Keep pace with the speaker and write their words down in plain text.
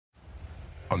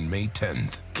on May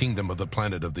 10th, Kingdom of the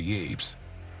Planet of the Apes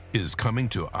is coming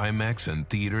to IMAX and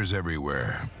theaters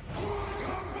everywhere. What a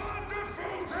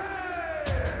wonderful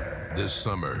day! This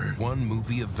summer, one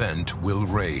movie event will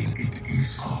reign. It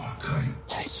is our time.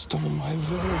 They stole my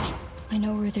village. I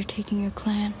know where they're taking your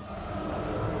clan.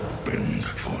 Bend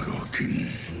for your king.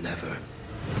 Never.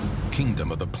 Kingdom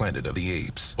of the Planet of the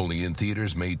Apes. Only in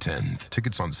theaters May 10th.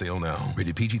 Tickets on sale now.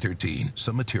 Rated PG-13.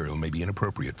 Some material may be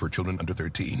inappropriate for children under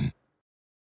 13.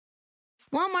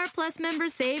 Walmart Plus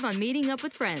members save on meeting up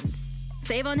with friends.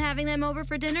 Save on having them over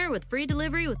for dinner with free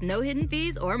delivery with no hidden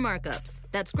fees or markups.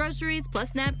 That's groceries,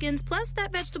 plus napkins, plus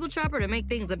that vegetable chopper to make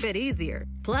things a bit easier.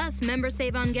 Plus, members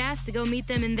save on gas to go meet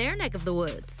them in their neck of the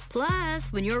woods.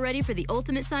 Plus, when you're ready for the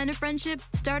ultimate sign of friendship,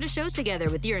 start a show together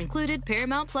with your included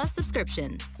Paramount Plus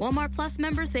subscription. Walmart Plus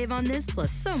members save on this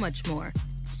plus so much more.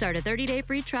 Start a 30-day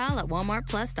free trial at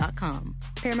walmartplus.com.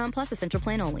 Paramount Plus Essential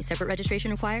Plan only. Separate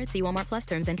registration required. See Walmart Plus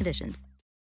terms and conditions.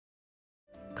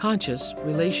 Conscious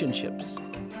relationships.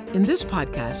 In this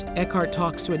podcast, Eckhart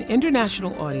talks to an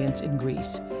international audience in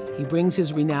Greece. He brings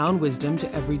his renowned wisdom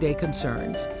to everyday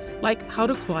concerns, like how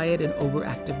to quiet an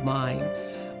overactive mind,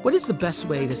 what is the best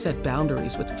way to set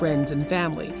boundaries with friends and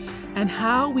family, and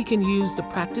how we can use the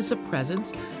practice of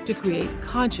presence to create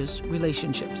conscious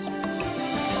relationships.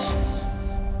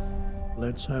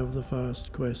 Let's have the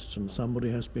first question.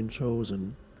 Somebody has been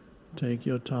chosen. Take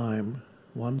your time.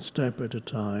 One step at a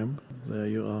time. There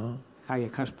you are. Hi,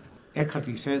 Eckhart. Eckhart,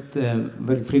 you said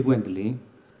very frequently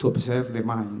to observe the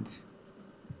mind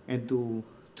and to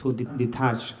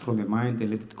detach from the mind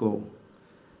and let it go.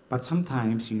 But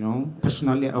sometimes,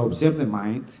 personally I observe the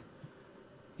mind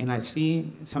and I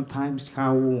see sometimes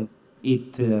how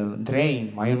it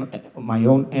drains my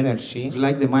own energy. It's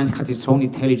like the mind has its own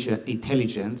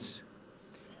intelligence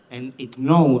and it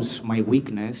knows my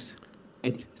weakness.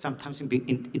 And sometimes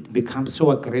it becomes so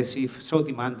aggressive, so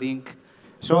demanding.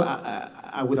 So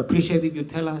I would appreciate if you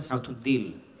tell us how to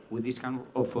deal with these kind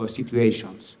of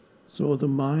situations. So the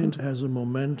mind has a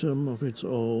momentum of its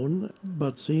own,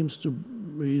 but seems to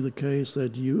be the case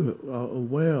that you are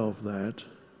aware of that.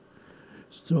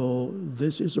 So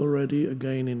this is already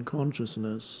again in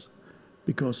consciousness,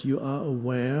 because you are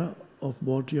aware of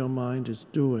what your mind is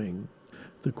doing.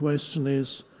 The question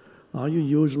is, are you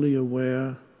usually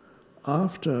aware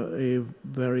after a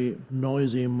very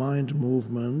noisy mind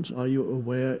movement? Are you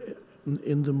aware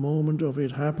in the moment of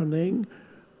it happening,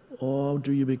 or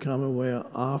do you become aware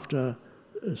after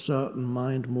a certain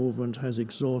mind movement has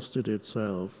exhausted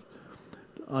itself?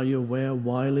 Are you aware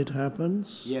while it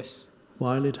happens? Yes.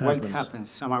 While it happens? While it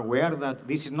happens. I'm aware that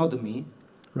this is not me.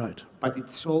 Right. But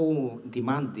it's so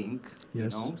demanding,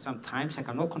 yes. Sometimes I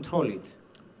cannot control it.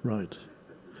 Right.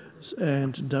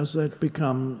 And does that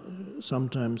become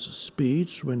sometimes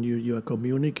speech when you are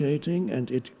communicating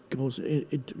and it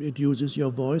uses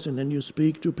your voice and then you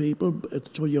speak to people,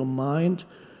 so your mind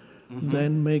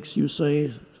then makes you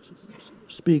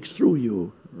speaks through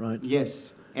you, right?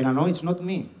 Yes, and I know it's not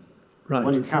me. Right.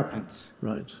 When it happens.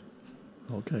 Right.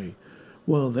 Okay.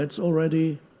 Well, that's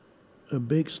already a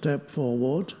big step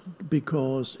forward,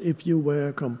 because if you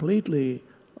were completely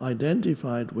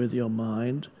identified with your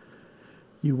mind,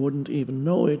 you wouldn't even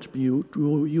know it.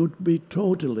 You'd be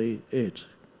totally it.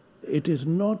 It is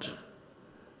not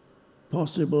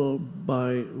possible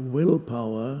by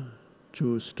willpower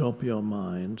to stop your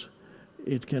mind.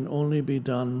 It can only be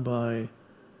done by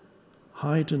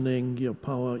heightening your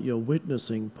power, your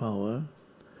witnessing power,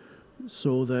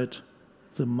 so that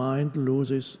the mind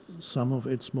loses some of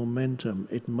its momentum.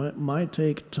 It might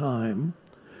take time.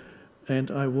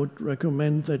 And I would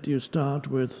recommend that you start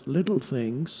with little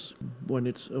things when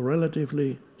it's a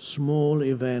relatively small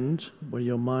event where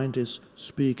your mind is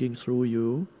speaking through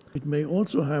you. It may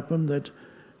also happen that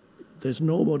there's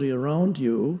nobody around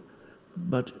you,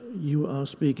 but you are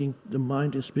speaking, the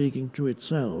mind is speaking to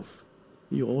itself.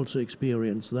 You also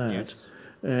experience that. Yes.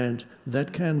 And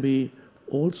that can be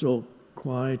also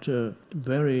quite a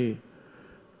very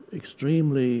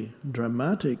extremely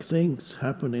dramatic things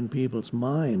happen in people's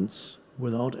minds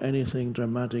without anything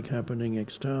dramatic happening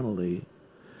externally.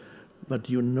 But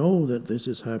you know that this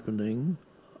is happening.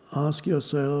 Ask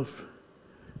yourself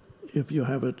if you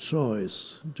have a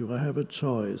choice. Do I have a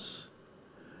choice?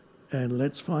 And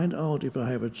let's find out if I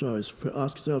have a choice.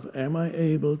 Ask yourself, am I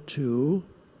able to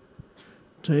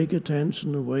take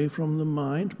attention away from the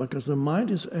mind? Because the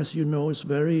mind is, as you know, is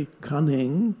very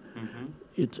cunning.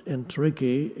 And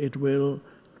tricky. It will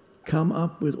come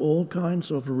up with all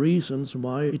kinds of reasons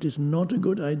why it is not a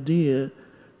good idea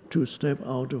to step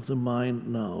out of the mind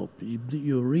now.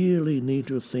 You really need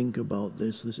to think about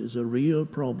this. This is a real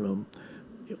problem.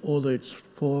 although it's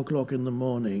 4 o'clock in the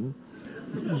morning,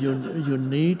 you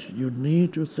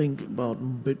need to think about a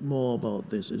bit more about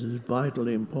this. It is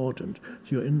vitally important.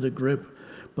 You're in the grip.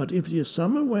 But if there's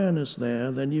some awareness there,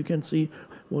 then you can see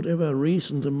whatever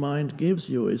reason the mind gives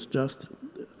you is just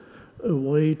a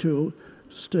way to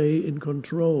stay in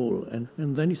control. And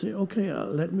then you say, okay,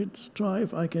 let me try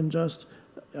if I can just,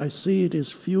 I see it is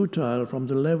futile. From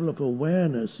the level of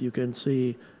awareness, you can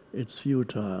see it's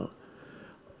futile.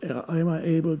 Am I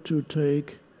able to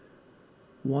take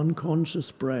one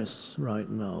conscious breath right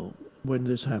now when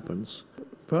this happens?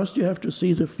 First, you have to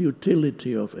see the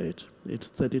futility of it. It's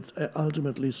that it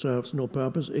ultimately serves no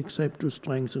purpose except to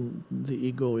strengthen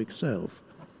the egoic self.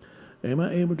 Am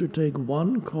I able to take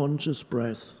one conscious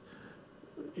breath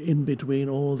in between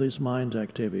all this mind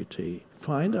activity?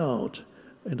 Find out,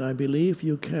 and I believe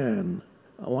you can.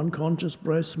 One conscious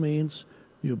breath means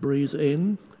you breathe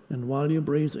in, and while you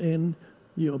breathe in,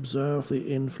 you observe the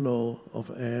inflow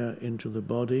of air into the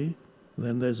body.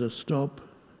 Then there's a stop.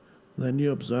 Then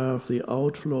you observe the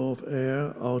outflow of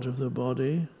air out of the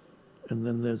body, and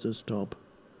then there's a stop.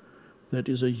 That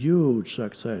is a huge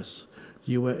success.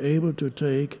 You were able to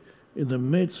take, in the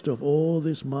midst of all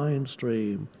this mind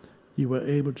stream, you were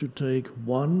able to take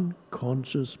one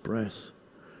conscious breath.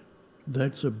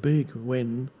 That's a big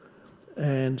win.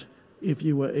 And if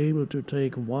you were able to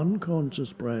take one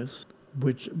conscious breath,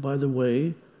 which, by the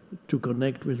way, to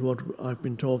connect with what I've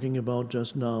been talking about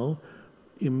just now,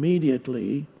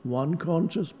 immediately one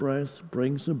conscious breath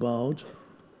brings about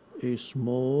a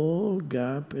small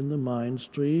gap in the mind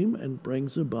stream and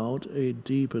brings about a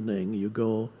deepening.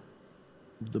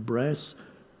 The breath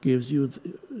gives you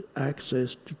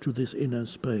access to this inner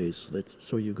space.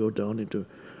 So you go down into,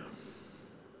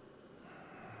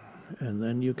 and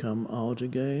then you come out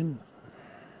again,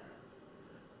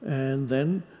 and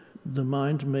then the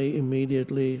mind may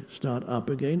immediately start up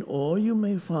again, or you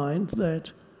may find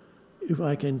that if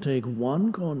I can take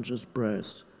one conscious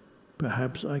breath,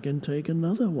 perhaps I can take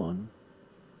another one.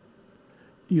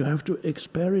 You have to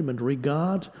experiment.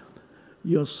 Regard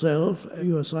yourself,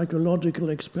 your psychological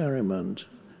experiment.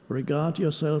 Regard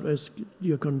yourself as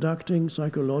you're conducting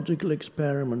psychological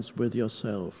experiments with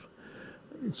yourself.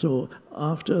 So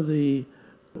after the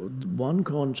one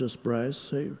conscious breath,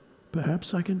 say,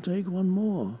 perhaps I can take one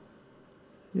more.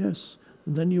 Yes.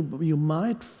 And then you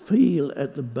might feel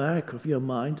at the back of your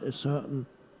mind a certain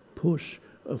push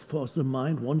of force. The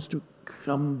mind wants to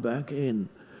come back in.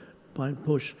 By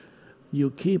push, you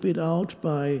keep it out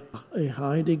by a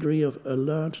high degree of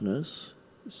alertness,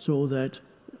 so that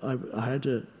I had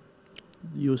to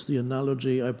use the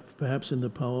analogy, perhaps in The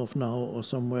Power of Now or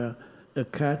somewhere, a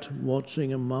cat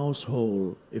watching a mouse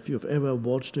hole. If you've ever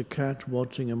watched a cat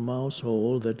watching a mouse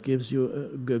hole, that gives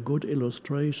you a good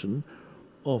illustration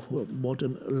of what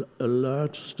an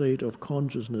alert state of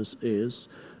consciousness is.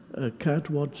 A cat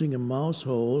watching a mouse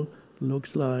hole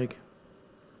looks like,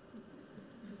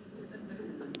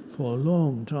 for a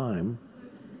long time.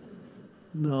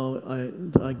 Now,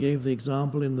 I gave the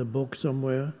example in the book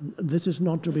somewhere. This is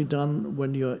not to be done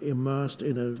when you're immersed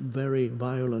in a very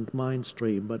violent mind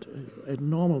stream, but at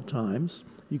normal times,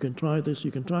 you can try this,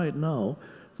 you can try it now.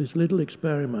 This little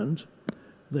experiment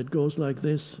that goes like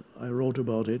this, I wrote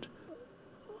about it.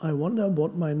 I wonder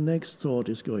what my next thought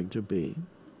is going to be.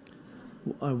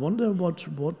 I wonder what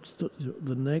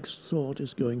the next thought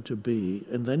is going to be.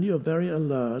 And then you're very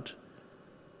alert,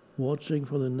 watching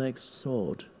for the next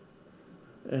thought.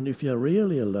 And if you're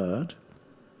really alert,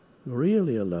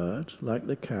 like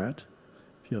the cat,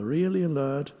 if you're really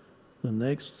alert, the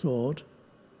next thought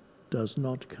does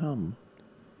not come,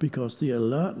 because the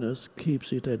alertness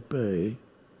keeps it at bay.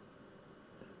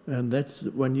 And that's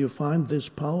when you find this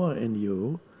power in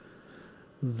you,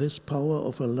 this power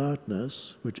of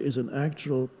alertness, which is an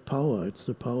actual power, it's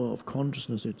the power of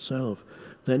consciousness itself,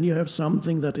 then you have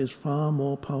something that is far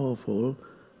more powerful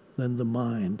than the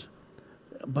mind.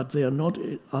 But they are not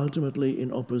ultimately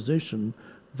in opposition.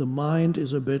 The mind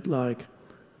is a bit like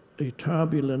a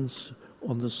turbulence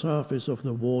on the surface of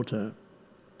the water.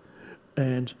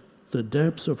 And the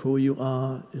depths of who you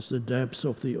are is the depths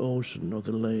of the ocean or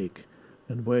the lake.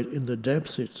 And where in the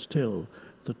depths it's still.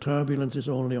 The turbulence is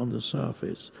only on the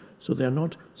surface. So they're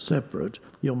not separate.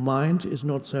 Your mind is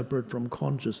not separate from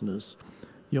consciousness.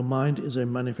 Your mind is a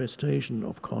manifestation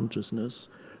of consciousness,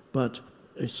 but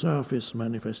a surface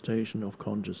manifestation of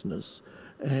consciousness.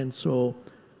 And so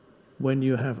when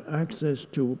you have access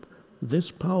to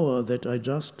this power that I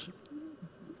just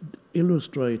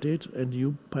illustrated, and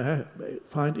you perhaps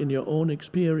find in your own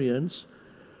experience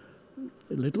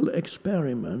a little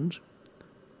experiment,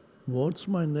 What's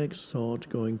my next thought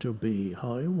going to be?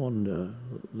 I wonder.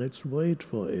 Let's wait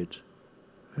for it.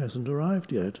 Hasn't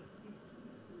arrived yet.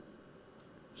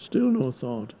 Still no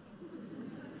thought.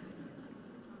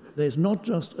 There's not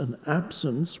just an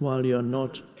absence while you're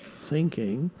not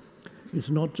thinking. It's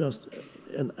not just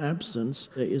an absence.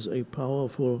 There is a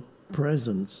powerful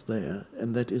presence there,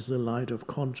 and that is the light of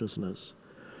consciousness.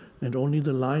 And only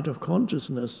the light of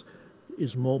consciousness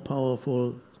is more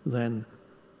powerful than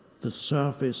the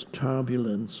surface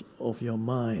turbulence of your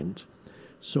mind.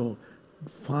 So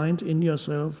find in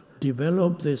yourself,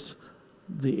 develop the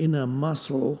inner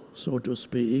muscle, so to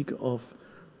speak, of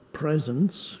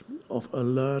presence, of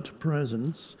alert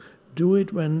presence. Do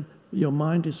it when your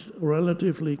mind is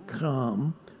relatively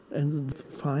calm, and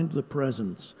find the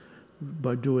presence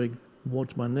by doing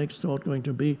what's my next thought going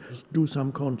to be. Do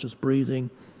some conscious breathing,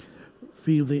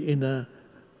 feel the inner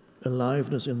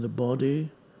aliveness in the body,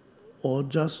 or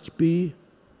just be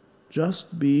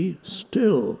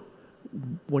still.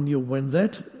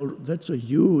 That's a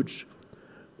huge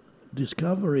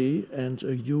discovery and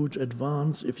a huge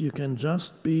advance if you can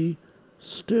just be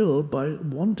still by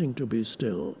wanting to be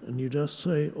still, and you just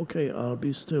say, okay, I'll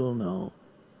be still now.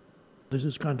 This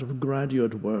is kind of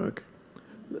graduate work,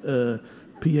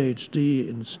 PhD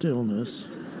in stillness,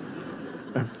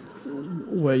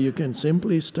 where you can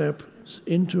simply step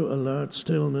into alert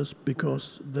stillness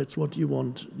because that's what you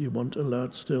want. You want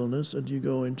alert stillness, and you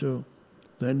go into,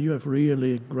 then you have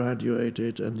really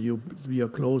graduated and you're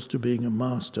close to being a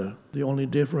master. The only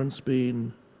difference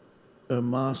between a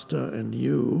master and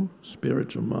you,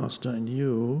 spiritual master and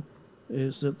you,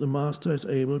 is that the master is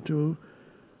able to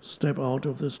step out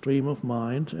of the stream of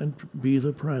mind and be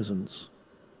the presence.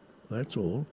 That's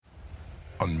all.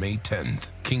 On May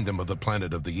 10th, Kingdom of the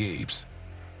Planet of the Apes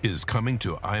is coming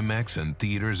to IMAX and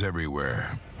theaters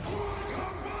everywhere. What a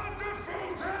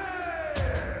wonderful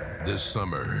day! This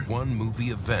summer, one movie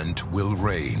event will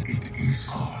reign. It is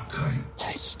our time.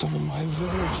 They stole my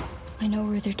village. I know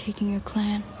where they're taking your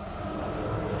clan.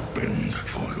 Bend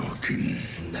for your king.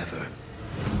 Never.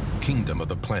 Kingdom of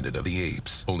the Planet of the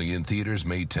Apes. Only in theaters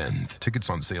May 10th. Tickets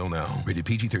on sale now. Rated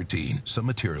PG-13. Some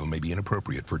material may be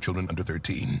inappropriate for children under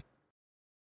 13.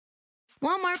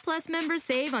 Walmart Plus members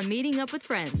save on meeting up with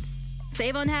friends.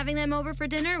 Save on having them over for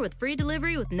dinner with free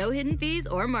delivery with no hidden fees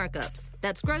or markups.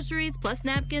 That's groceries plus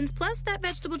napkins plus that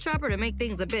vegetable chopper to make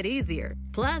things a bit easier.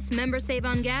 Plus, members save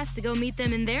on gas to go meet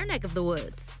them in their neck of the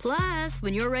woods. Plus,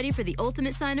 when you're ready for the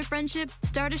ultimate sign of friendship,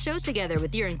 start a show together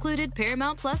with your included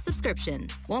Paramount Plus subscription.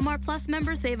 Walmart Plus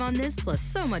members save on this plus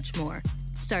so much more.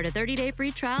 Start a 30-day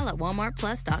free trial at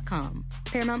walmartplus.com.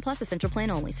 Paramount Plus Essential Plan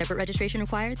only. Separate registration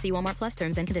required. See Walmart Plus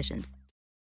terms and conditions.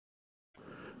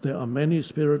 There are many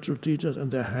spiritual teachers, and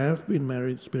there have been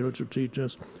many spiritual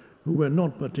teachers who were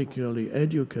not particularly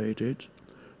educated,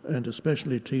 and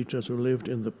especially teachers who lived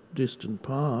in the distant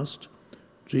past.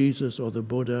 Jesus or the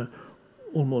Buddha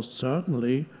almost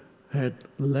certainly had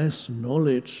less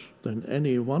knowledge than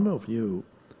any one of you,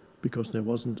 because there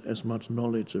wasn't as much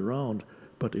knowledge around.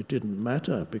 But it didn't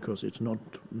matter, because it's not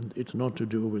to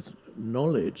do with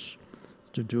knowledge,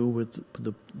 it's to do with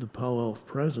the power of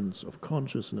presence, of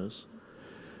consciousness.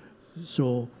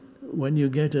 So when you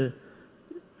get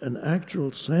an actual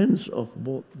sense of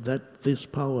that this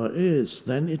power is,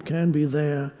 then it can be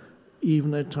there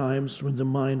even at times when the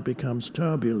mind becomes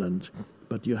turbulent.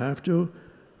 But you have to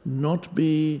not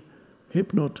be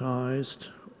hypnotized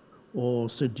or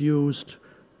seduced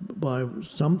by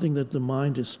something that the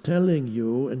mind is telling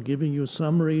you and giving you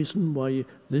some reason why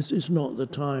this is not the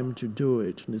time to do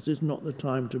it, and this is not the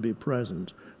time to be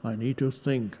present. I need to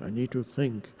think, I need to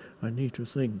think, I need to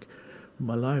think.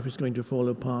 My life is going to fall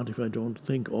apart if I don't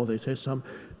think. Or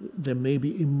there may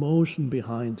be emotion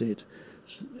behind it.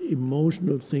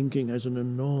 Emotional thinking has an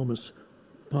enormous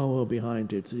power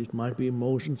behind it. It might be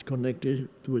emotions connected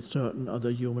with certain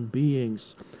other human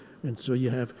beings. And so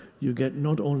you get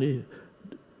not only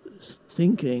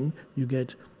thinking, you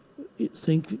get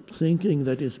thinking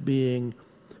that is being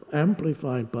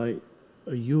amplified by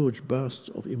a huge burst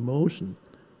of emotion,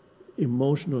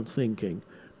 emotional thinking.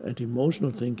 And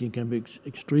emotional thinking can be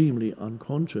extremely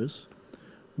unconscious.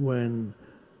 When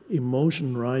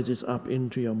emotion rises up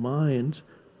into your mind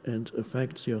and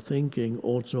affects your thinking,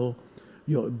 also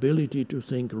your ability to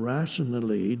think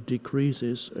rationally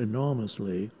decreases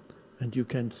enormously, and you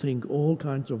can think all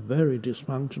kinds of very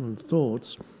dysfunctional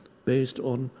thoughts based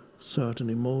on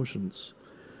certain emotions.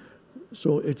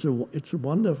 So it's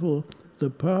wonderful.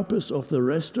 The purpose of the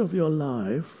rest of your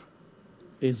life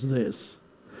is this.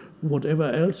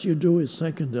 Whatever else you do is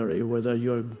secondary, whether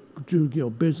you do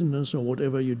your business or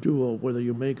whatever you do, or whether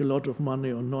you make a lot of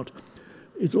money or not.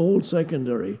 It's all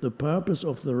secondary. The purpose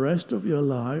of the rest of your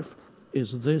life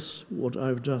is this, what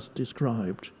I've just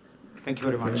described. Thank you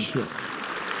very much. Thank you.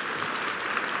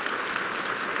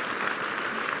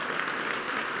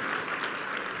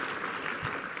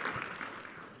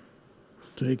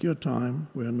 Take your time.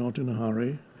 We're not in a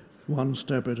hurry. One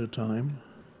step at a time.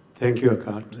 Thank you,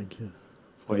 Eckhart, Thank you.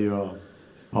 for your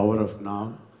power of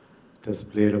now. It has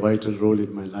played a vital role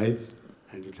in my life,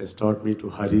 and it has taught me to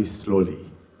hurry slowly.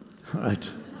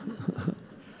 Right.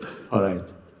 All right.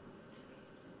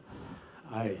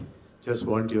 I just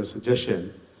want your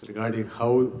suggestion regarding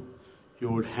how you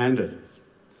would handle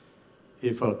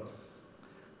if a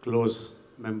close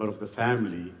member of the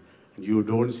family and you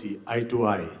don't see eye to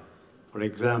eye. For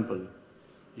example,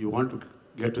 you want to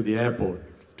get to the airport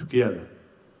together.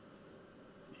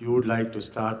 You would like to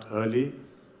start early,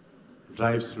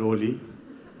 drive slowly,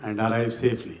 and arrive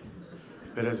safely.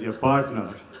 Whereas your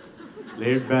partner,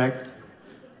 laid back,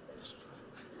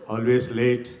 always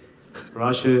late,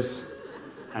 rushes,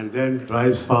 and then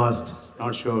drives fast,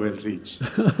 not sure we'll reach.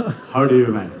 How do you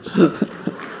manage?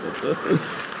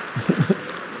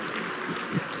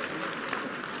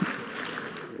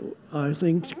 I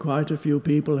think quite a few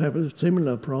people have a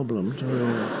similar problem.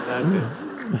 That's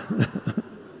it.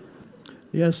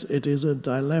 Yes, it is a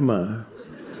dilemma.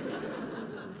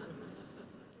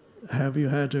 Have you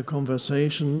had a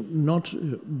conversation, not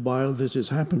while this is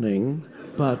happening,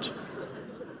 but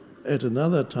at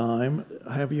another time,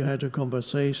 have you had a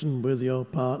conversation with your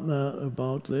partner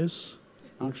about this?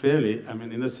 Not really. I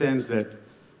mean, in the sense that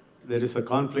there is a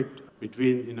conflict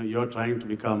between, you're trying to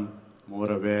become more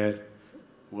aware,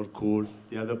 more cool.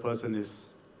 The other person is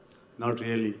not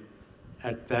really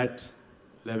at that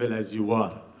level as you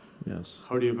are. Yes.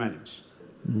 How do you manage?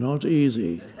 Not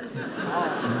easy.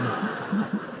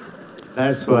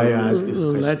 That's why I asked this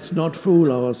question. Let's not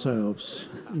fool ourselves.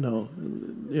 No,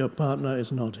 your partner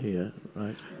is not here,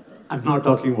 right? I'm not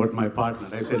talking about my partner.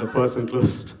 I said a person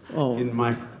close in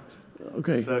my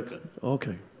circle.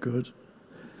 Okay, good.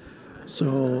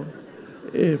 So,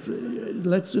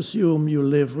 let's assume you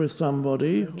live with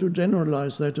somebody. To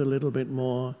generalize that a little bit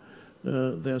more,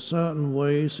 there are certain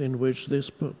ways in which this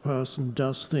person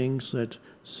does things that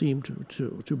seem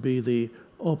to be the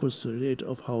opposite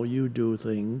of how you do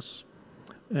things.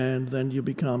 And then you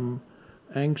become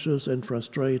anxious and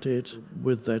frustrated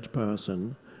with that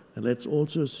person. And let's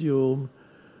also assume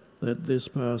that this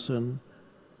person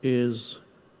is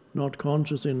not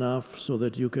conscious enough so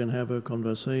that you can have a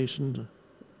conversation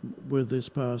with this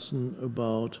person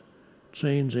about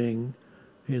changing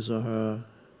his or her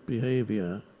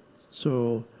behavior.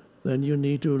 So then you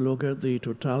need to look at the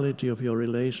totality of your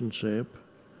relationship,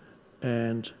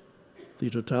 and the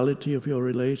totality of your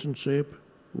relationship,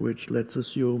 which let's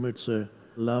assume it's a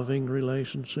loving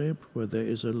relationship where there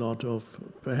is a lot of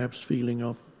perhaps feeling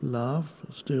of love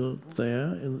still there,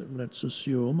 and let's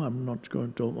assume, I'm not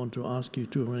going to want to ask you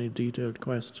too many detailed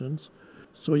questions.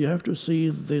 So you have to see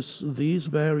these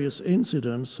various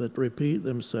incidents that repeat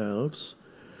themselves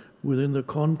within the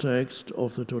context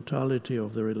of the totality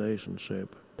of the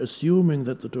relationship. Assuming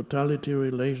that the totality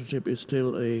relationship is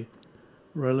still a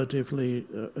relatively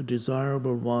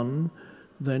desirable one,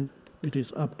 then it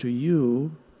is up to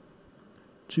you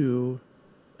to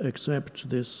accept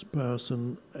this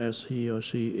person as he or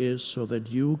she is, so that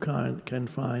you can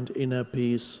find inner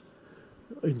peace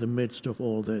in the midst of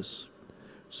all this,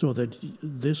 so that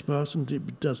this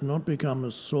person does not become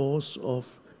a source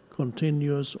of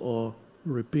continuous or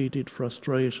repeated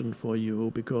frustration for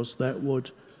you, because that would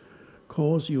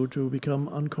cause you to become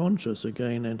unconscious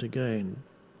again and again.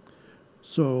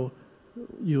 So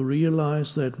you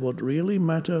realize that what really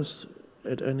matters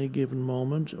at any given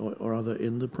moment, or rather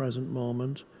in the present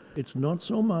moment, it's not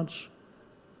so much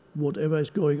whatever is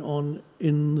going on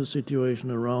in the situation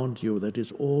around you that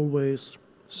is always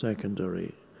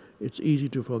secondary. It's easy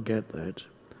to forget that.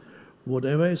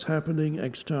 Whatever is happening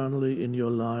externally in your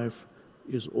life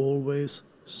is always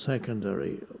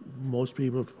secondary. Most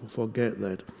people forget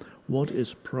that. What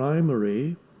is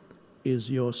primary is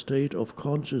your state of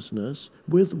consciousness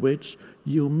with which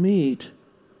you meet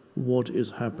what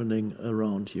is happening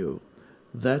around you.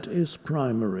 That is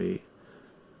primary.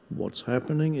 What's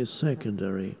happening is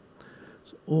secondary.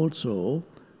 Also,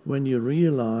 when you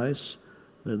realize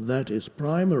that that is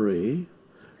primary,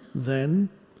 then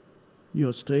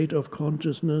your state of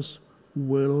consciousness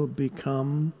will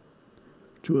become,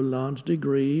 to a large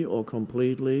degree or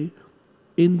completely,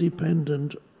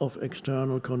 independent of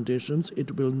external conditions.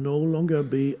 It will no longer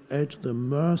be at the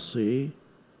mercy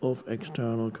of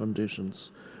external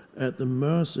conditions, at the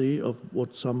mercy of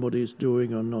what somebody is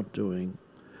doing or not doing.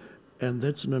 And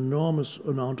that's an enormous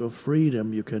amount of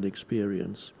freedom you can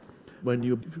experience. When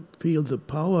you feel the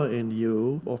power in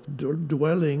you of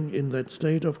dwelling in that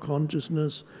state of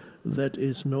consciousness that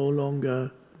is no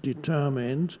longer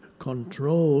determined,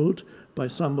 controlled by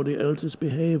somebody else's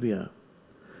behavior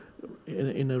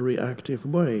in a reactive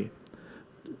way.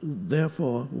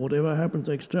 Therefore, whatever happens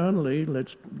externally,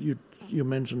 you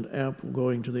mentioned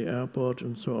going to the airport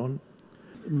and so on,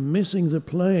 missing the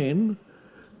plane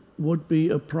would be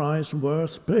a price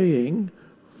worth paying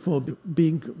for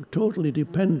being totally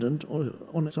dependent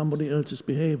on somebody else's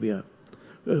behavior.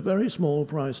 A very small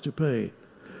price to pay.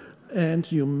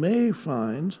 And you may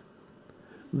find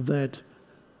that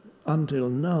until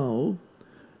now,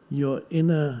 your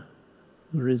inner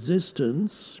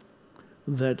resistance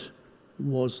that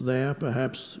was there,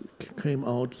 perhaps came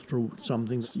out through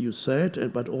something you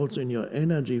said, but also in your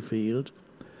energy field,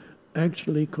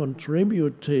 actually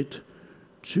contributed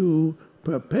to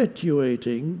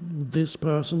perpetuating this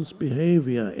person's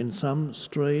behavior in some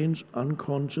strange,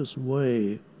 unconscious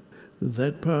way.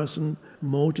 That person,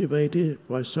 motivated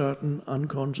by certain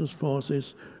unconscious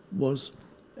forces, was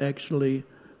actually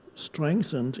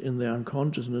strengthened in their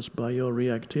unconsciousness by your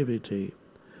reactivity.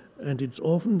 And it's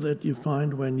often that you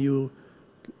find when you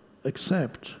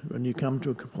accept, when you come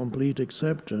to complete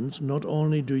acceptance, not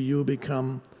only do you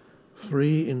become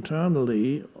free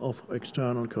internally of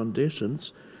external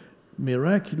conditions,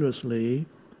 miraculously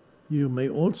you may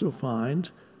also find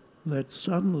that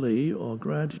suddenly or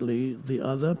gradually the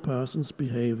other person's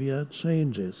behavior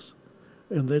changes.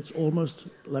 And that's almost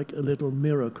like a little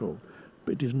miracle.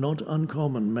 It is not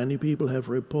uncommon. Many people have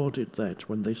reported that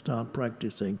when they start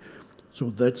practicing. So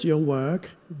that's your work,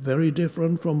 very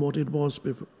different from what it was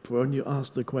before when you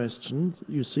asked the question.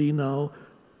 You see now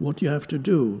what you have to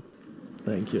do.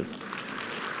 Thank you.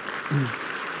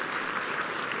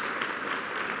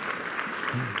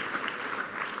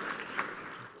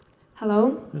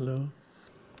 Hello. Hello.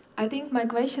 I think my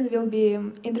question will be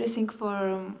interesting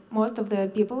for most of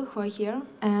the people who are here.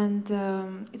 And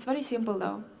it's very simple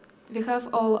though. We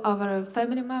have all our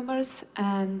family members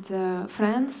and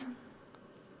friends,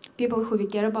 people who we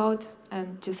care about,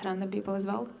 and just random people as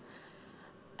well.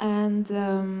 And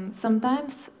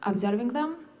sometimes observing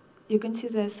them, you can see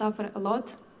they suffer a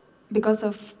lot because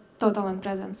of total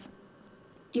unpresence.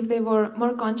 If they were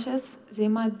more conscious, they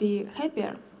might be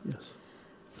happier. Yes.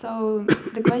 So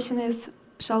the question is,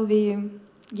 shall we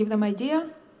give them idea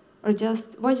or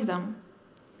just watch them?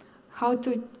 How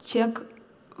to check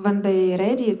when they're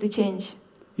ready to change?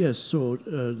 Yes, so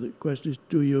the question is,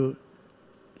 do you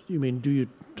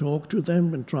talk to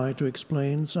them and try to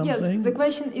explain something? Yes, the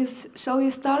question is, shall we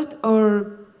start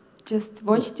or just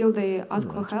watch till they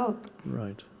ask for help?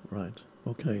 Right,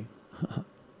 okay.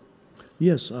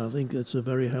 Yes, I think it's a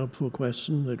very helpful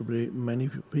question. That many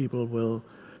people will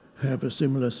have a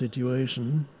similar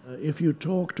situation. If you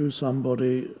talk to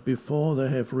somebody before they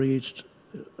have reached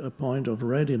a point of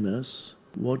readiness,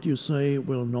 what you say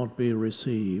will not be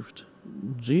received.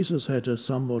 Jesus had a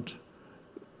somewhat,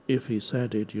 if he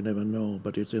said it, you never know,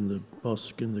 but it's in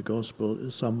the Gospel,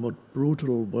 a somewhat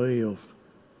brutal way of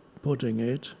putting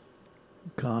it,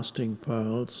 casting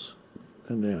pearls,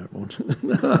 and there I won't.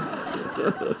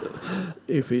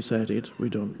 If he said it, we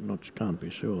can't be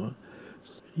sure.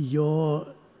 Your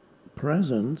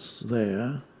presence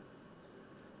there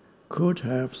could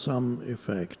have some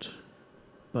effect,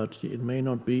 but it may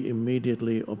not be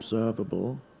immediately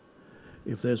observable.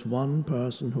 If there's one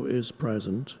person who is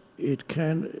present, it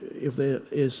can, if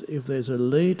there's a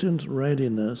latent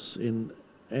readiness in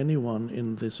anyone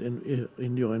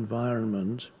in your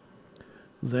environment,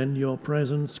 then your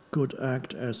presence could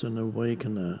act as an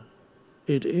awakener.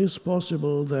 It is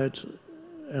possible that,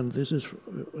 and this is,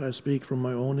 I speak from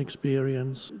my own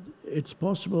experience, it's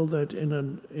possible that in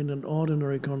an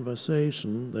ordinary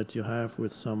conversation that you have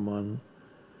with someone,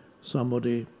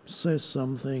 somebody says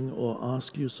something or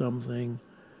asks you something,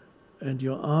 and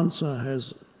your answer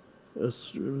has a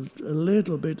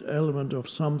little bit element of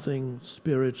something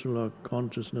spiritual or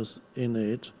consciousness in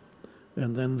it,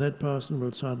 and then that person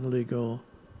will suddenly go,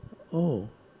 oh.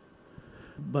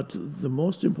 But the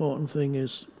most important thing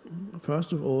is,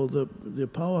 first of all, the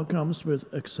power comes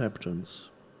with acceptance.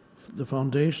 The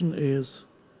foundation is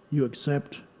you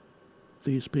accept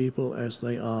these people as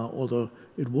they are, although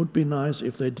it would be nice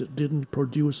if they didn't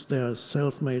produce their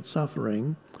self-made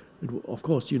suffering. Of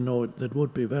course, that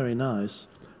would be very nice,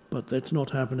 but that's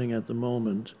not happening at the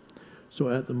moment. So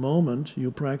at the moment,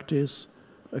 you practice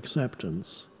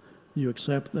acceptance. You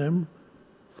accept them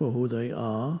for who they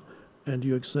are, and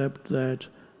you accept that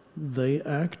they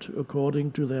act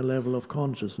according to their level of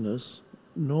consciousness.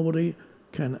 Nobody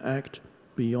can act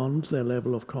beyond their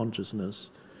level of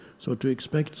consciousness. So to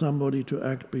expect somebody to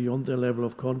act beyond their level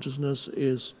of consciousness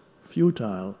is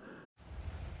futile.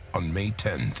 On May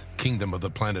 10th, Kingdom of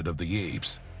the Planet of the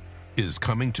Apes is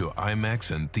coming to IMAX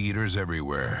and theaters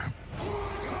everywhere.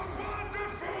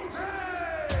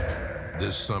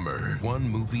 This summer, one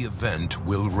movie event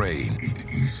will reign. It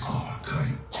is our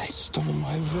time. They stole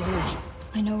my village.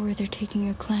 I know where they're taking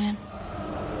your clan.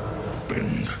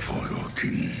 Bend for your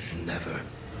king. Never.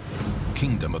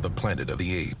 Kingdom of the Planet of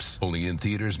the Apes. Only in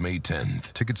theaters May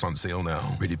 10th. Tickets on sale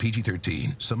now. Rated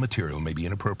PG-13. Some material may be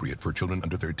inappropriate for children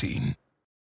under 13.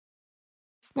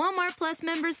 Walmart Plus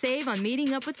members save on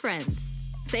meeting up with friends.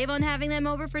 Save on having them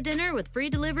over for dinner with free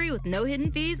delivery with no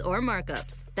hidden fees or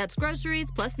markups. That's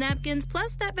groceries plus napkins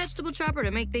plus that vegetable chopper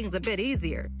to make things a bit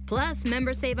easier. Plus,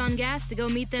 members save on gas to go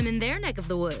meet them in their neck of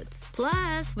the woods.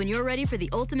 Plus, when you're ready for the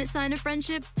ultimate sign of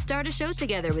friendship, start a show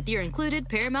together with your included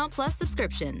Paramount Plus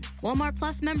subscription. Walmart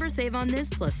Plus members save on this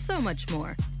plus so much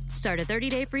more. Start a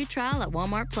 30-day free trial at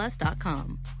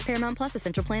walmartplus.com. Paramount Plus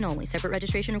Essential Plan only. Separate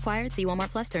registration required. See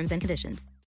Walmart Plus terms and conditions.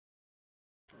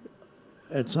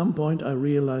 At some point I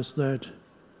realized that,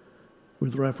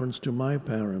 with reference to my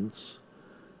parents,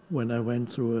 when I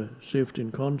went through a shift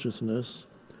in consciousness,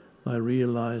 I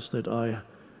realized that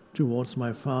towards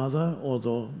my father,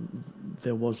 although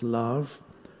there was love,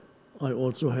 I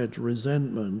also had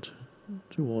resentment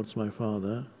towards my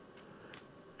father.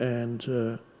 And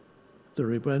the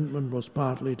resentment was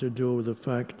partly to do with the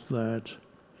fact that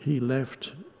he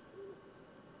left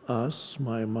us,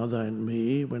 my mother and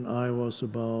me, when I was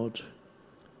about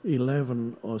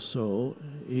 11 or so.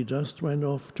 He just went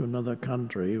off to another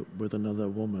country with another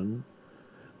woman,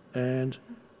 and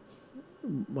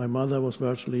my mother was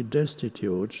virtually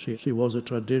destitute. She was at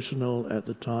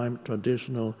the time,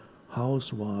 traditional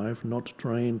housewife, not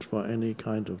trained for any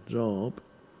kind of job,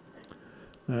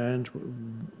 and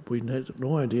we had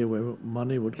no idea where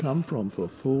money would come from for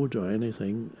food or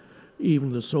anything.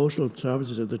 Even the social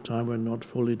services at the time were not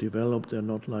fully developed. They're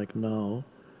not like now.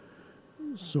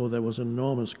 So there was an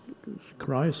enormous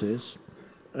crisis,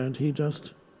 and he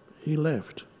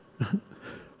left.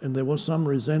 And there was some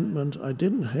resentment. I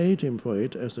didn't hate him for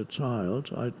it as a child.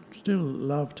 I still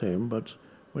loved him, but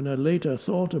when I later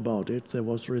thought about it, there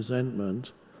was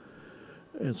resentment.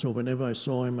 And so whenever I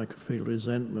saw him, I could feel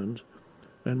resentment.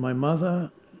 And my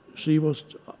mother, there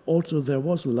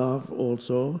was love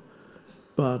also,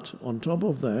 but on top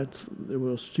of that,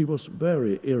 she was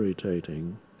very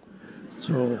irritating.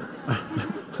 So,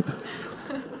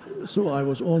 so I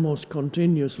was almost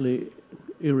continuously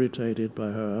irritated by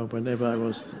her whenever I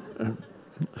was...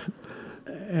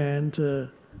 and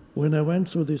when I went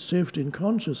through this shift in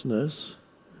consciousness,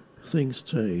 things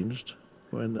changed.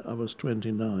 When I was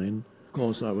 29, of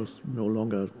course I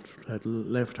had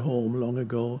left home long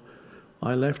ago.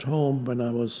 I left home when I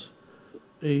was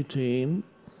 18,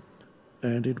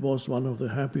 and it was one of the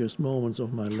happiest moments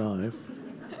of my life.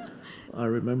 I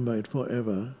remember it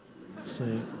forever.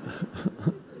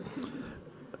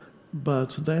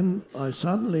 But then I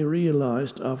suddenly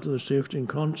realized, after the shift in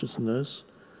consciousness,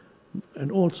 and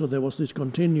also there was this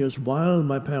continuous, while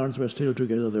my parents were still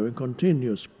together, there were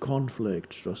continuous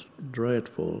conflicts, just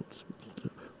dreadful,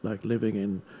 like living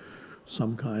in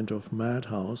some kind of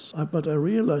madhouse. But I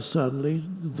realized suddenly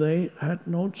they had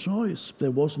no choice.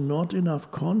 There was not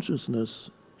enough consciousness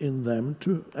in them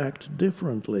to act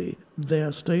differently.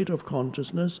 Their state of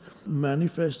consciousness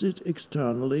manifested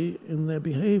externally in their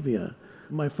behavior.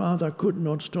 My father could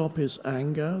not stop his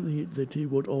anger, that he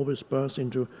would always burst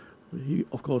into...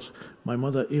 Of course, my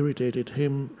mother irritated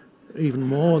him even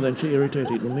more than she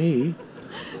irritated me.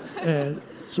 And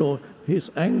so his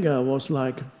anger was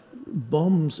like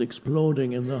bombs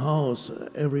exploding in the house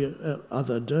every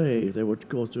other day. There would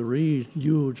go to a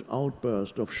huge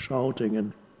outburst of shouting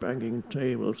and banging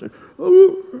tables. And,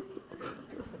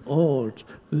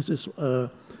 this is...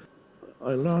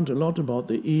 I learned a lot about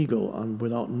the ego, and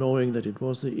without knowing that it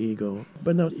was the ego.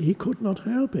 But no, he could not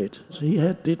help it.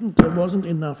 There wasn't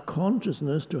enough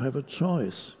consciousness to have a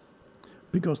choice.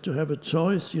 Because to have a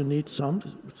choice, you need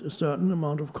a certain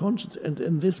amount of consciousness.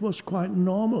 And this was quite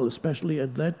normal, especially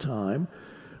at that time.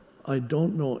 I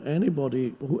don't know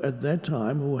anybody at that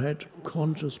time who had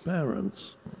conscious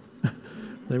parents.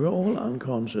 They were all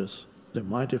unconscious. There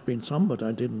might have been some, but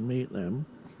I didn't meet them.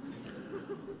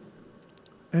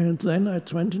 And then at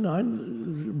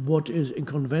 29, what is in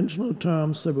conventional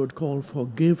terms they would call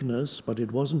forgiveness, but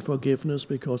it wasn't forgiveness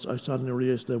because I suddenly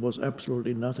realized there was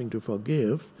absolutely nothing to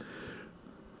forgive.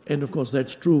 And of course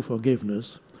that's true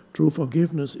forgiveness. True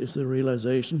forgiveness is the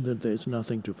realization that there's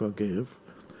nothing to forgive,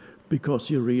 because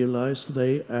you realize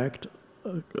they act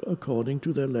according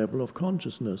to their level of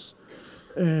consciousness.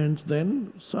 And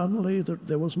then suddenly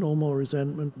there was no more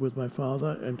resentment with my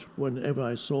father, and whenever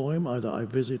I saw him, either I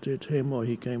visited him or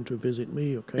he came to visit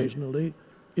me occasionally,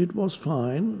 it was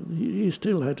fine. He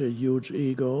still had a huge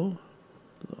ego.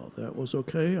 That was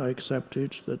okay. I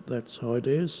accepted that that's how it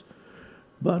is.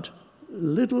 But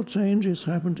little changes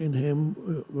happened in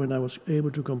him when I was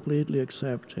able to completely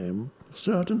accept him.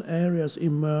 Certain areas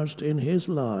emerged in his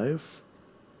life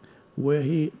where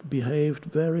he behaved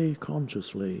very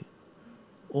consciously,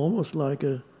 almost like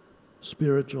a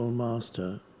spiritual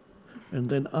master. And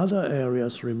then other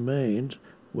areas remained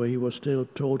where he was still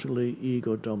totally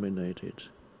ego-dominated.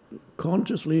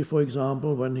 Consciously, for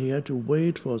example, when he had to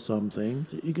wait for something,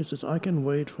 the ego says, I can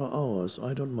wait for hours,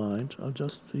 I don't mind, I'll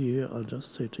just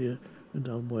sit here and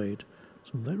I'll wait.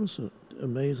 So that was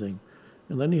amazing.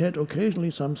 And then he had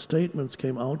occasionally some statements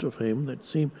came out of him that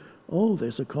seemed, oh,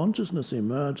 there's a consciousness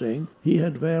emerging. He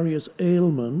had various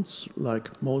ailments,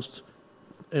 like most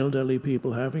elderly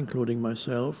people have, including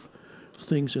myself,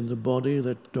 things in the body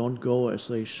that don't go as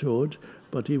they should,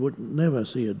 but he would never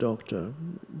see a doctor.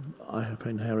 I have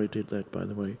inherited that, by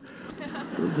the way.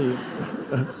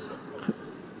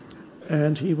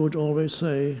 And he would always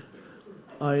say,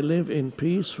 I live in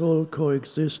peaceful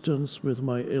coexistence with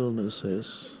my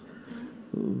illnesses.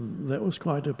 That was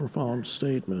quite a profound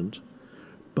statement.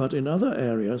 But in other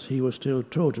areas, he was still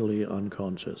totally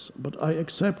unconscious. But I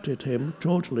accepted him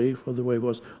totally for the way he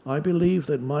was. I believe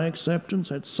that my acceptance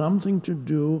had something to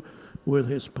do with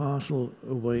his partial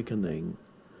awakening.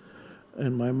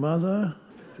 And my mother,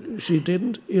 she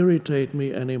didn't irritate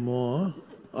me anymore.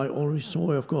 I only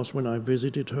saw her, of course, when I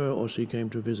visited her, or she came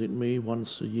to visit me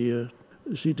once a year.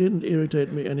 She didn't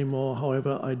irritate me anymore.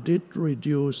 However, I did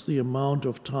reduce the amount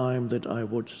of time that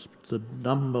the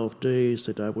number of days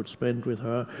that I would spend with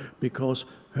her, because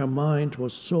her mind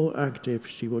was so active,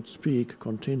 she would speak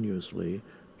continuously,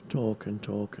 talk and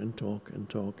talk and talk and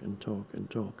talk and talk and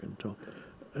talk and talk.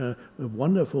 A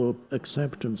wonderful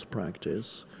acceptance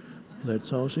practice.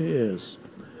 That's how she is.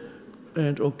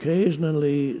 And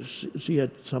occasionally, she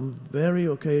had some very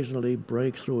occasionally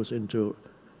breakthroughs into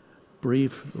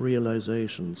brief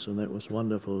realizations, and that was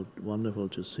wonderful, wonderful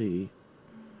to see.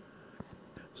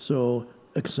 So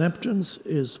acceptance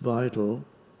is vital.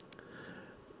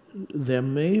 There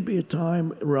may be a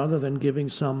time, rather than giving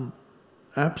some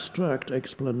abstract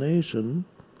explanation,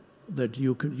 that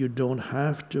you don't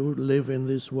have to live in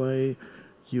this way,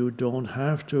 you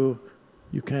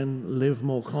can live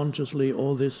more consciously,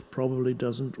 all this probably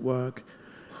doesn't work.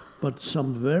 But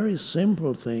some very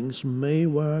simple things may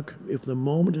work if the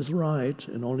moment is right,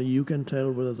 and only you can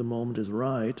tell whether the moment is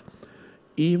right.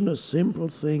 Even a simple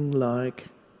thing like,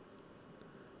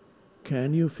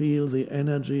 can you feel the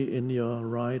energy in your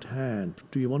right hand?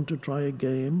 Do you want to try a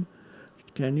game?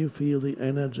 Can you feel the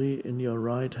energy in your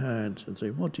right hand? And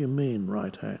say, what do you mean,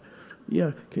 right hand?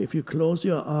 Yeah, okay, if you close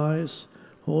your eyes,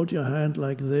 hold your hand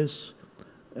like this,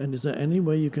 and is there any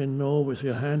way you can know if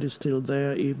your hand is still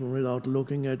there, even without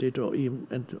looking at it or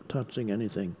even touching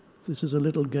anything? This is a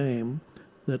little game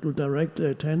that will direct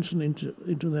their attention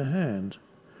into their hand.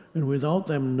 And without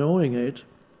them knowing it,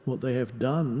 what they have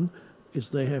done is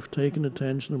they have taken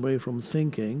attention away from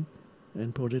thinking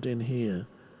and put it in here.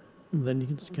 And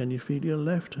then can you feel your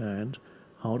left hand?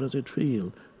 How does it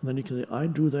feel? And then you can say, I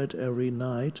do that every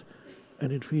night,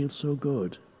 and it feels so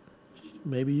good.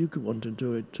 Maybe you could want to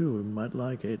do it too, and might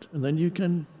like it. And then you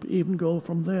can even go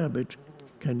from there, but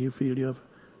can you feel your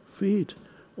feet?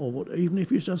 Or what, even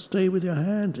if you just stay with your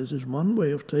hand, this is one way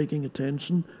of taking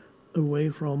attention away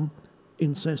from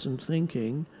incessant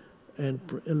thinking and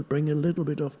bring a little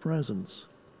bit of presence.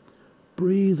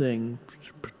 Breathing,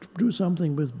 do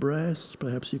something with breath,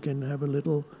 perhaps you can have a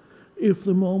little, if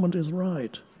the moment is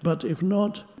right. But if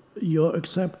not, your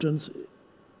acceptance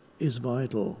is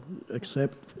vital.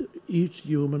 Accept each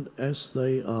human as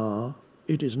they are.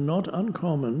 It is not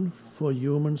uncommon for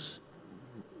humans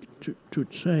to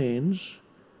change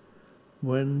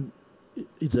when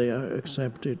they are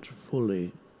accepted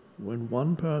fully. When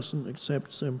one person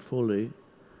accepts them fully,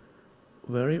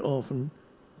 very often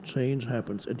change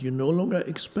happens, and you no longer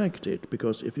expect it,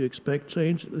 because if you expect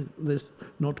change, there's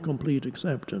not complete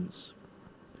acceptance.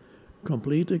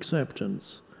 Complete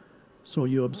acceptance. So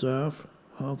you observe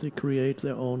how they create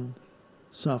their own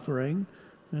suffering,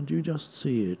 and you just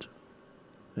see it.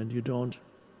 And you don't,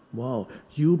 wow,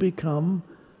 you become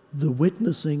the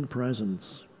witnessing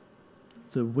presence.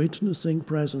 The witnessing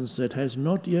presence that has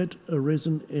not yet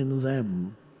arisen in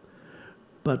them.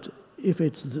 But if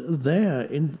it's there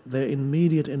in their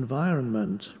immediate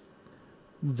environment,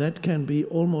 that can be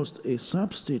almost a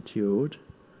substitute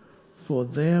for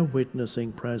their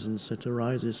witnessing presence that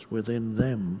arises within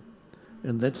them.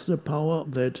 And that's the power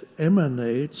that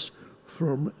emanates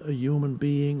from a human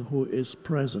being who is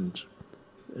present.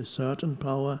 A certain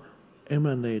power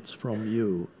emanates from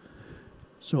you.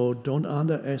 So don't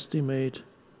underestimate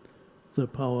the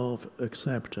power of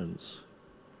acceptance.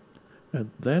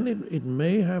 And then it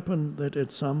may happen that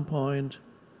at some point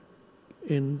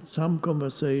in some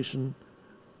conversation,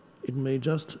 it may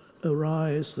just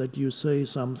arise that you say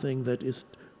something that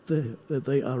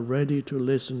they are ready to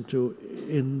listen to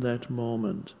in that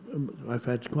moment. I've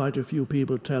had quite a few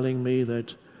people telling me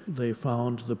that they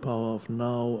found the power of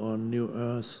now on New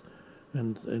Earth,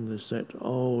 and they said,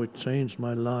 oh, it changed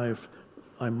my life.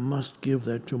 I must give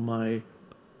that to my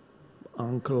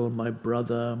uncle, my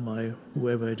brother, my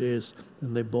whoever it is.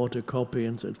 And they bought a copy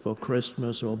and said for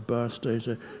Christmas or birthday,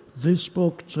 said, this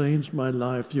book changed my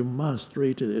life, you must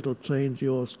read it, it'll change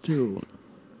yours too.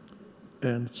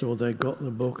 And so they got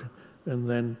the book, and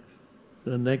then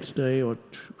the next day or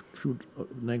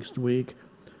next week,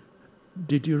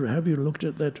 have you looked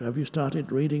at that? Have you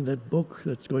started reading that book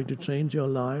that's going to change your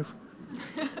life?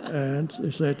 And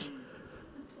they said,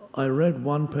 I read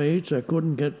one page, I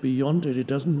couldn't get beyond it, it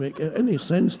doesn't make any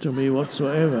sense to me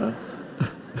whatsoever.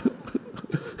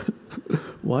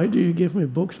 Why do you give me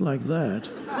books like that?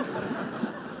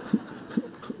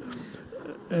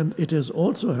 And it has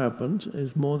also happened,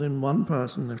 as more than one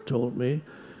person have told me,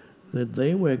 that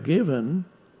they were given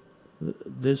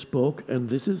this book, and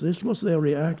this was their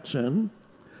reaction,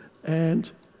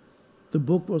 and the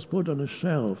book was put on a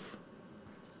shelf,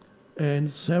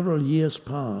 and several years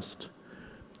passed.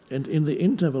 And in the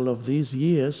interval of these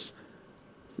years,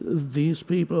 these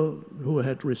people who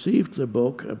had received the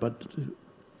book but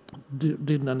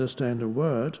didn't understand a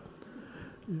word,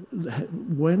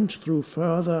 went through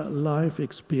further life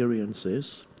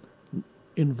experiences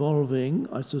involving,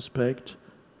 I suspect,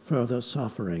 further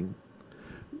suffering.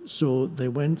 So they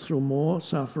went through more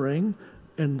suffering,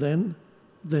 and then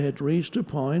they had reached a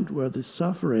point where the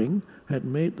suffering had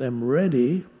made them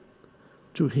ready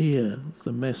to hear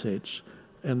the message.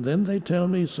 And then they tell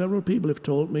me, several people have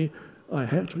told me, I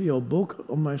had your book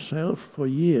on my shelf for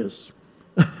years.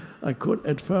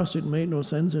 At first it made no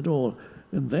sense at all.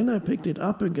 And then I picked it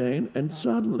up again, and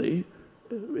suddenly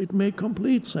it made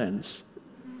complete sense.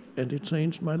 And it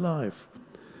changed my life.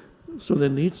 So there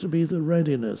needs to be the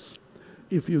readiness.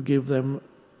 If you give them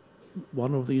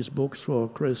one of these books for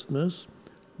Christmas,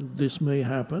 this may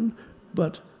happen,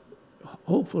 but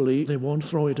hopefully they won't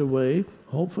throw it away.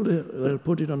 Hopefully they'll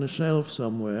put it on a shelf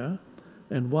somewhere,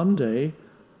 and one day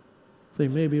they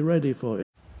may be ready for it.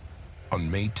 On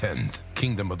May 10th,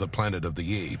 Kingdom of the Planet of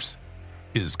the Apes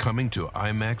is coming to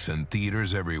IMAX and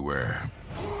theaters everywhere.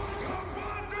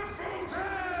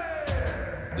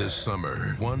 This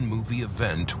summer, one movie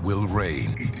event will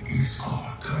reign. It is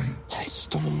our time. They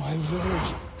stole my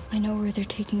village. I know where they're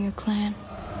taking your clan.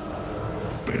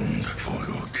 Bend for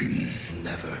your king.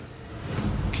 Never.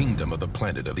 Kingdom of the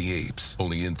Planet of the Apes.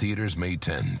 Only in theaters May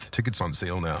 10th. Tickets on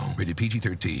sale now. Rated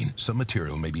PG-13. Some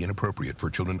material may be inappropriate for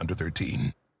children under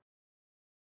 13.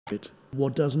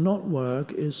 What does not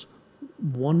work is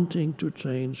wanting to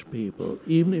change people,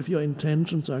 even if your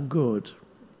intentions are good.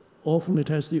 Often it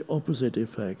has the opposite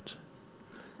effect.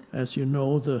 As you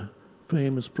know, the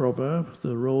famous proverb,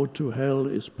 the road to hell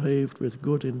is paved with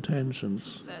good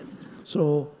intentions.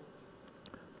 So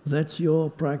that's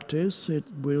your practice.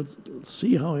 We'll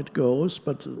see how it goes,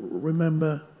 but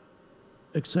remember,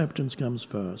 acceptance comes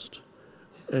first.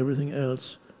 Everything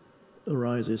else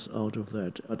arises out of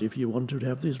that. But if you want to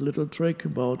have this little trick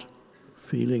about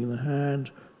feeling the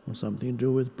hand or something to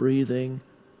do with breathing,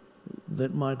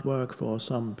 that might work for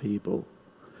some people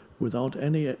without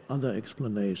any other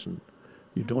explanation.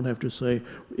 You don't have to say,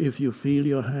 if you feel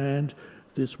your hand,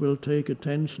 this will take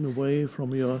attention away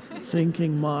from your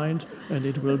thinking mind and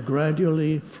it will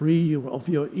gradually free you of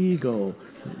your ego.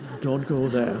 Don't go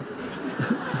there.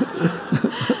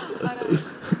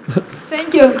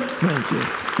 Thank you. Thank you.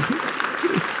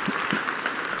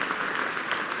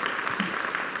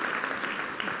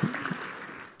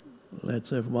 Let's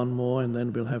have one more and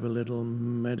then we'll have a little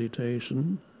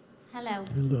meditation. Hello.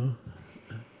 Hello.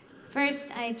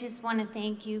 First, I just want to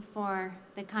thank you for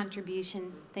the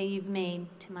contribution that you've made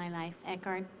to my life,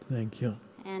 Eckhart. Thank you.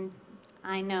 And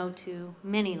I know to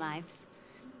many lives.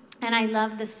 And I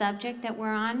love the subject that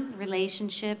we're on,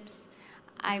 relationships.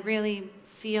 I really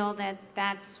feel that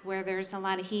that's where there's a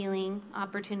lot of healing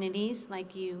opportunities,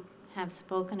 like you have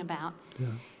spoken about. Yeah.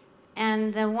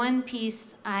 And the one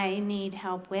piece I need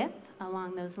help with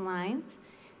along those lines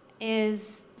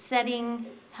is setting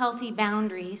healthy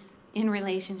boundaries in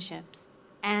relationships.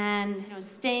 and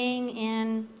staying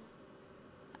in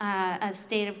a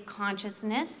state of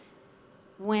consciousness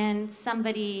when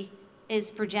somebody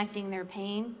is projecting their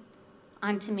pain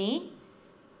onto me.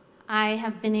 I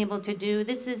have been able to do.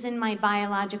 This is in my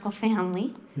biological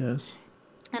family. Yes.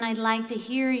 And I'd like to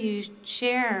hear you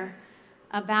share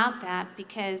about that,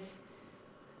 because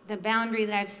the boundary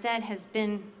that I've set has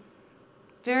been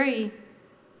very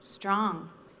strong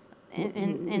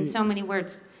in so many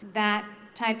words. That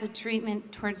type of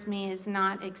treatment towards me is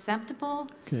not acceptable.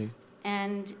 Okay.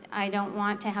 And I don't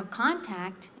want to have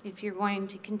contact if you're going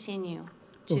to continue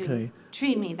to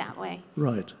treat me that way.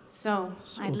 Right. So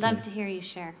I'd love to hear you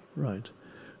share. Right.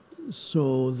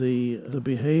 So the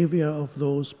behavior of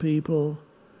those people,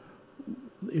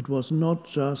 it was not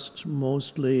just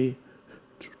mostly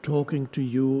talking to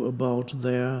you about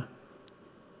their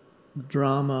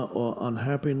drama or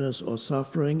unhappiness or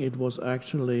suffering. It was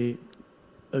actually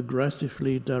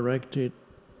aggressively directed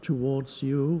towards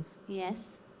you.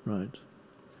 Yes. Right.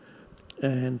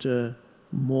 And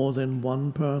more than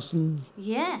one person?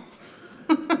 Yes.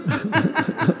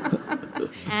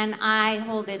 And I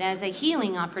hold it as a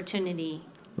healing opportunity.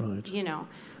 Right.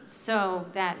 So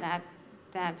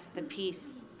that's the piece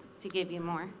to give you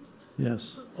more.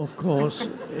 Yes, of course,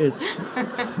 it's...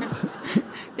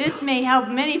 This may help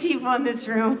many people in this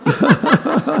room.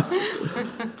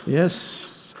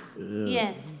 Yes.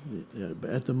 Yes.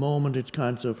 At the moment, it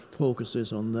kind of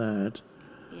focuses on that.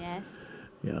 Yes.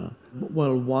 Yeah.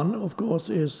 Well, one, of course,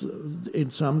 is in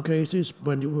some cases,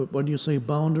 when you say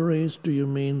boundaries, do you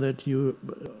mean that you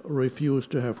refuse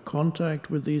to have contact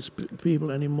with these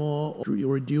people anymore, or do you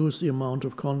reduce the amount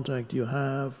of contact you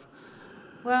have?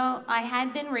 Well, I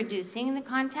had been reducing the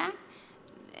contact.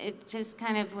 It just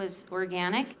kind of was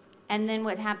organic. And then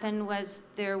what happened was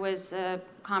there was a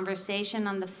conversation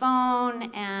on the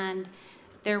phone, and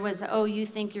there was, oh, you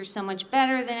think you're so much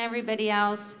better than everybody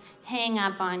else, hang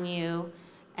up on you.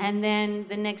 And then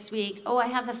the next week, oh, I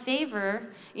have a favor,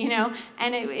 and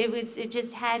it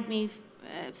just had me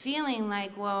feeling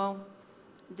like, well,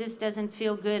 this doesn't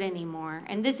feel good anymore.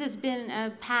 And this has been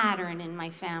a pattern in my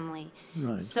family.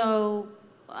 Right. So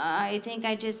I think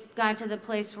I just got to the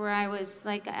place where I was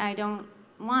like, I don't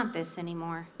want this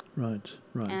anymore. Right,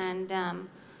 right. And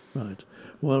right.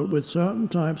 Well, with certain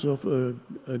types of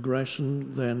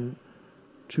aggression, then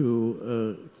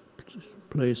to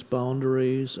place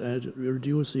boundaries and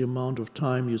reduce the amount of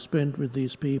time you spend with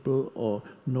these people, or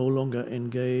no longer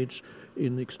engage.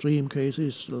 In extreme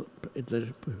cases,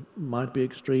 that might be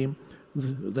extreme,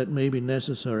 that may be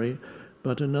necessary.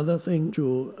 But another thing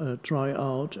to try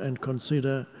out and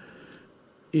consider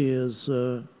is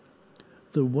the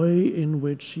way in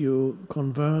which you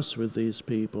converse with these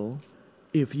people.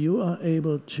 If you are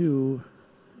able to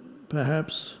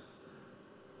perhaps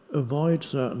avoid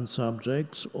certain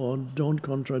subjects or don't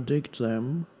contradict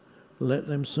them, let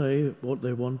them say what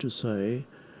they want to say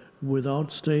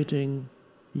without stating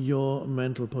your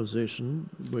mental position,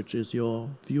 which is your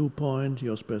viewpoint,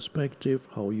 your perspective,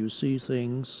 how you see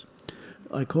things.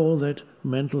 I call that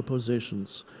mental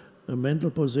positions. A mental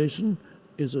position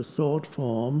is a thought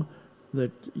form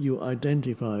that you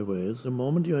identify with. The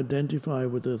moment you identify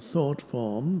with a thought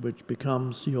form, which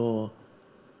becomes your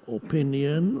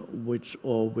opinion, which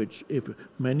if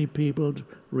many people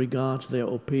regard their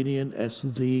opinion as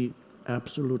the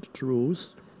absolute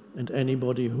truth, and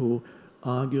anybody who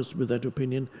argues with that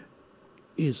opinion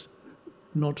is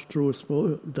not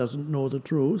truthful, doesn't know the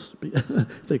truth.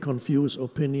 They confuse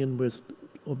opinion with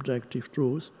objective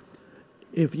truth.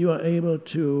 If you are able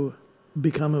to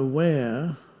become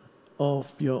aware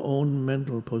of your own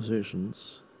mental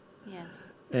positions,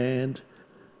 yes, and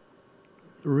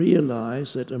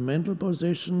realize that a mental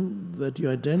position that you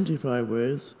identify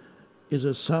with is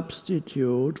a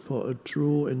substitute for a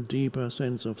true and deeper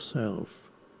sense of self.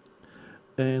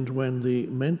 And when the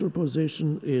mental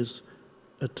position is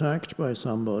attacked by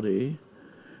somebody,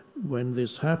 when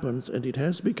this happens, and it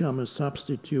has become a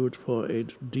substitute for a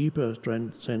deeper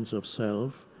sense of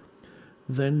self,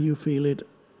 then you feel it,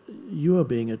 you are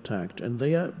being attacked. And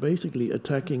they are basically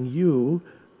attacking you.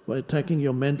 By attacking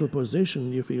your mental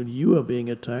position, you feel you are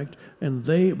being attacked, and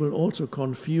they will also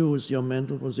confuse your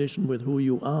mental position with who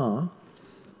you are,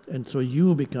 and so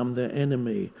you become their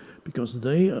enemy, because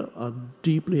they are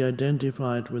deeply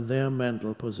identified with their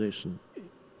mental position.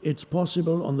 It's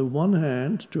possible, on the one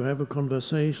hand, to have a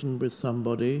conversation with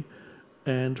somebody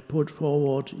and put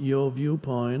forward your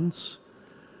viewpoints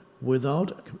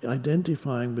without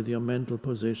identifying with your mental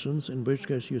positions, in which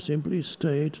case you simply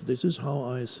state, this is how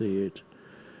I see it.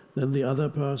 Then the other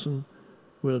person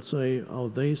will say how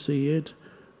they see it.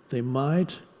 They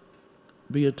might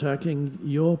be attacking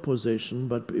your position,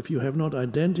 but if you have not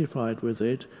identified with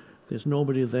it, there's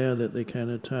nobody there that they can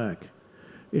attack.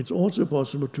 It's also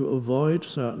possible to avoid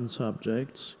certain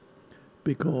subjects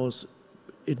because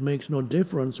it makes no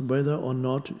difference whether or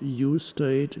not you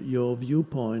state your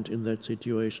viewpoint in that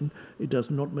situation. It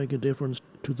does not make a difference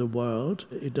to the world.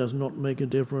 It does not make a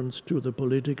difference to the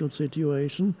political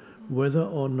situation, whether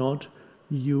or not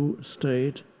you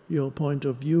state your point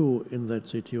of view in that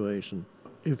situation.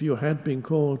 If you had been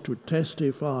called to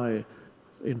testify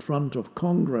in front of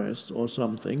Congress or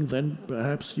something, then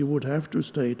perhaps you would have to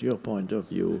state your point of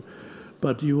view.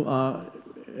 But you are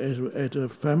at a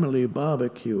family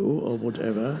barbecue or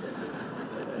whatever,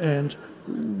 and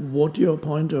what your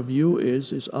point of view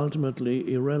is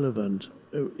ultimately irrelevant.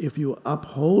 If you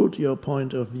uphold your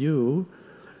point of view,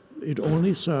 it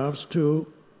only serves to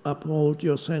uphold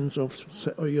your sense of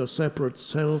your separate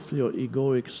self, your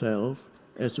egoic self,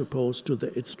 as opposed to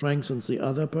it strengthens the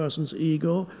other person's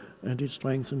ego and it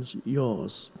strengthens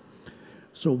yours.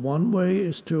 So one way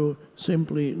is to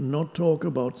simply not talk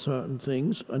about certain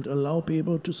things and allow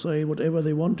people to say whatever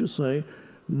they want to say.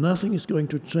 Nothing is going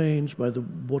to change by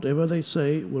whatever they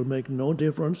say will make no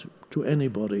difference to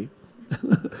anybody.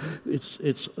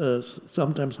 It's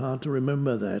sometimes hard to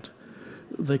remember that.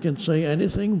 They can say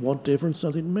anything, what difference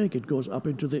does it make? It goes up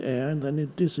into the air and then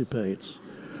it dissipates.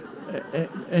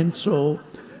 And so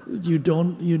you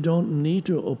don't need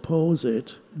to oppose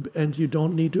it, and you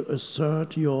don't need to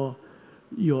assert your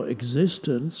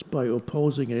existence by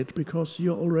opposing it, because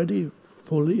you're already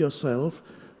fully yourself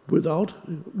without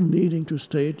needing to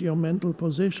state your mental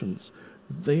positions.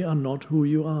 They are not who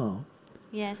you are.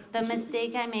 Yes, the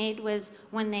mistake I made was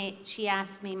when she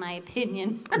asked me my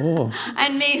opinion. Oh.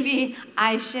 And maybe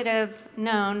I should have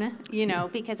known,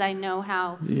 because I know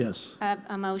how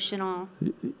emotional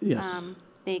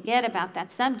they get about that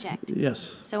subject.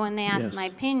 Yes. So when they asked my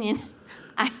opinion,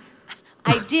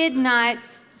 I did not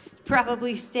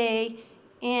probably stay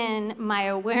in my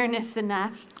awareness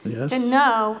enough to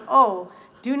know,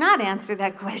 do not answer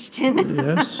that question.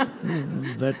 Yes,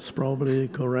 that's probably a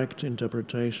correct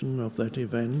interpretation of that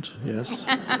event, yes.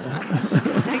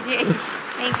 Okay,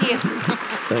 thank you.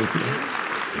 Thank you.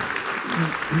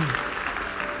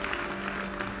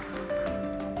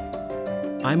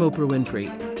 I'm Oprah Winfrey,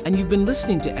 and you've been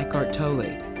listening to Eckhart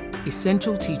Tolle,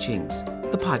 Essential Teachings,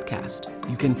 the podcast.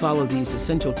 You can follow these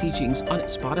essential teachings on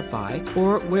Spotify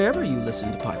or wherever you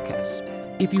listen to podcasts.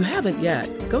 If you haven't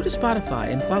yet, go to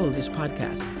Spotify and follow this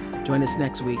podcast. Join us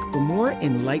next week for more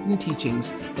enlightened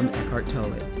teachings from Eckhart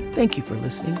Tolle. Thank you for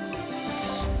listening.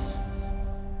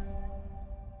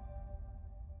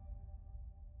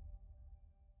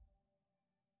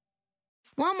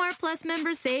 Walmart Plus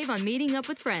members save on meeting up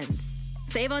with friends.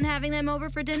 Save on having them over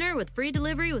for dinner with free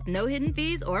delivery with no hidden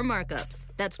fees or markups.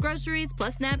 That's groceries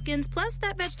plus napkins plus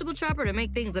that vegetable chopper to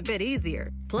make things a bit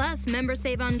easier. Plus, members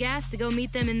save on gas to go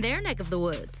meet them in their neck of the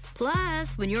woods.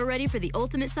 Plus, when you're ready for the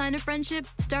ultimate sign of friendship,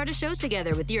 start a show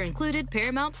together with your included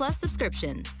Paramount Plus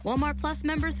subscription. Walmart Plus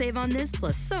members save on this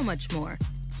plus so much more.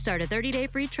 Start a 30-day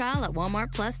free trial at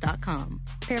walmartplus.com.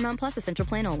 Paramount Plus Essential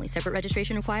Plan only. Separate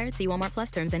registration required. See Walmart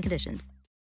Plus terms and conditions.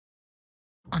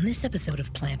 On this episode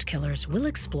of Plant Killers, we'll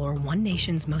explore one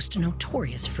nation's most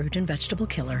notorious fruit and vegetable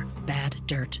killer, bad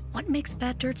dirt. What makes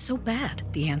bad dirt so bad?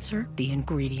 The answer? The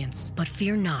ingredients. But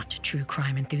fear not, true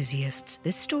crime enthusiasts.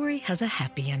 This story has a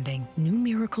happy ending. New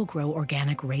Miracle-Gro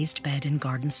Organic Raised Bed and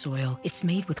Garden Soil. It's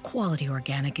made with quality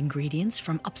organic ingredients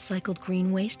from upcycled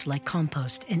green waste like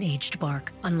compost and aged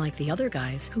bark. Unlike the other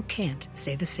guys who can't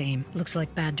say the same. Looks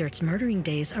like bad dirt's murdering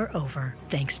days are over,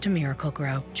 thanks to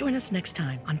Miracle-Gro. Join us next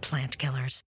time on Plant Killers.